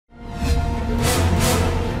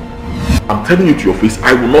I'm telling you to your face,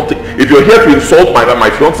 I will not take... If you're here to insult my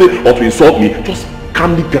fiancé or to insult me, just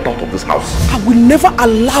calmly get out of this house. I will never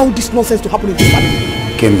allow this nonsense to happen in this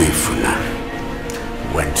family. Kemefuna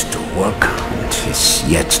went to work and is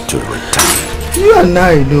yet to return. You and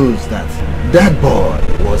I knows that that boy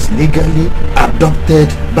was legally adopted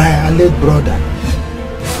by her late brother.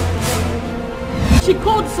 She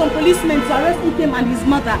called some policemen to arrest him and his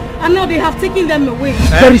mother, and now they have taken them away.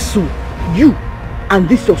 Very soon, you and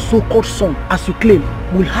this your so-called son, as you claim,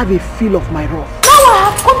 will have a feel of my wrath. Now I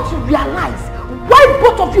have come to realize why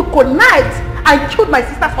both of you connived and killed my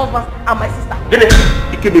sister's husband and my sister.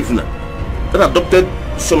 Ikebefuna, that adopted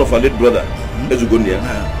son of our late brother, Ezugonia,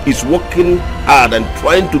 is working hard and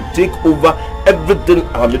trying to take over everything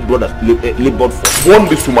our late brother labored for. One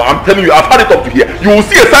this woman, I'm telling you, I've had it up to here. You will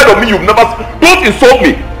see a side of me you've never seen. Don't insult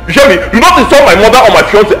me. You hear me? Do not insult my mother or my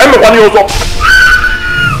fiancé.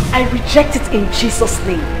 I reject it in Jesus'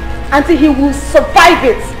 name. Until he will survive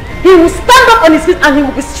it. He will stand up on his feet and he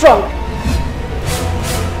will be strong.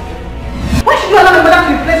 Why should you allow my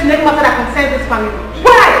mother to be placed in any matter that concerns this family?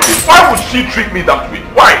 Why? Why would she treat me that way?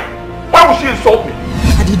 Why? Why would she insult me?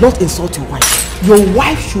 I did not insult your wife. Your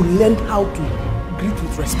wife should learn how to greet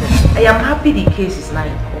with respect. I am happy the case is now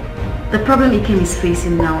in court. The problem Ikem is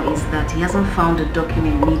facing now is that he hasn't found the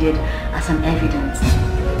document needed as an evidence.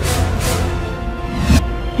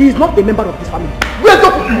 He is not a member of this family. Where's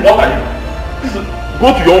up with you? What are you?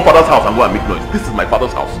 Go to your own father's house and go and make noise. This is my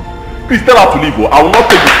father's house. Please tell her to leave. I will not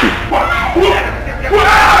take this thing.